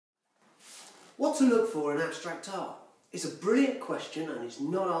What to look for in abstract art? It's a brilliant question and it's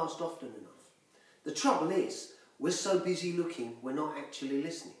not asked often enough. The trouble is, we're so busy looking, we're not actually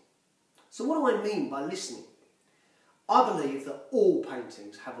listening. So what do I mean by listening? I believe that all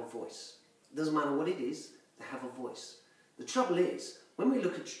paintings have a voice. It doesn't matter what it is, they have a voice. The trouble is, when we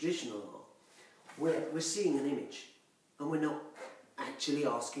look at traditional art, we're seeing an image and we're not actually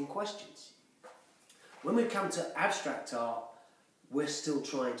asking questions. When we come to abstract art, we're still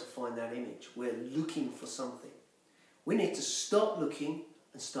trying to find that image. We're looking for something. We need to stop looking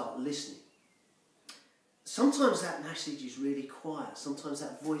and start listening. Sometimes that message is really quiet. Sometimes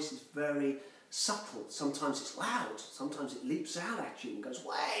that voice is very subtle. Sometimes it's loud. Sometimes it leaps out at you and goes,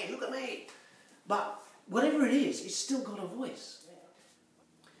 "Wait, look at me." But whatever it is, it's still got a voice.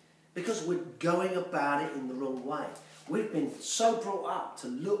 Because we're going about it in the wrong way. We've been so brought up to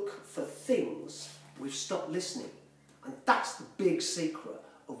look for things, we've stopped listening. And that's the big secret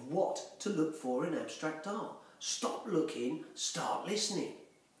of what to look for in abstract art. Stop looking, start listening.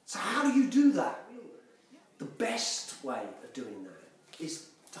 So how do you do that? The best way of doing that is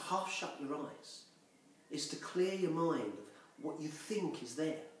to half shut your eyes. Is to clear your mind of what you think is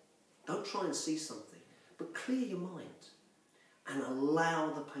there. Don't try and see something, but clear your mind and allow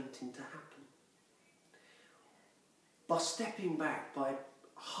the painting to happen. By stepping back, by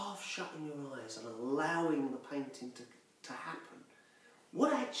half shutting your eyes and allowing the painting to happen,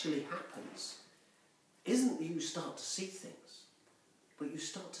 what actually happens isn't that you start to see things, but you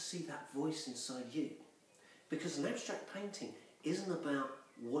start to see that voice inside you. Because an abstract painting isn't about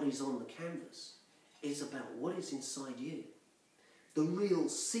what is on the canvas, it's about what is inside you. The real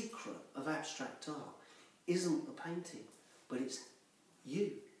secret of abstract art isn't the painting, but it's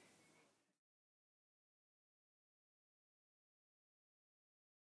you.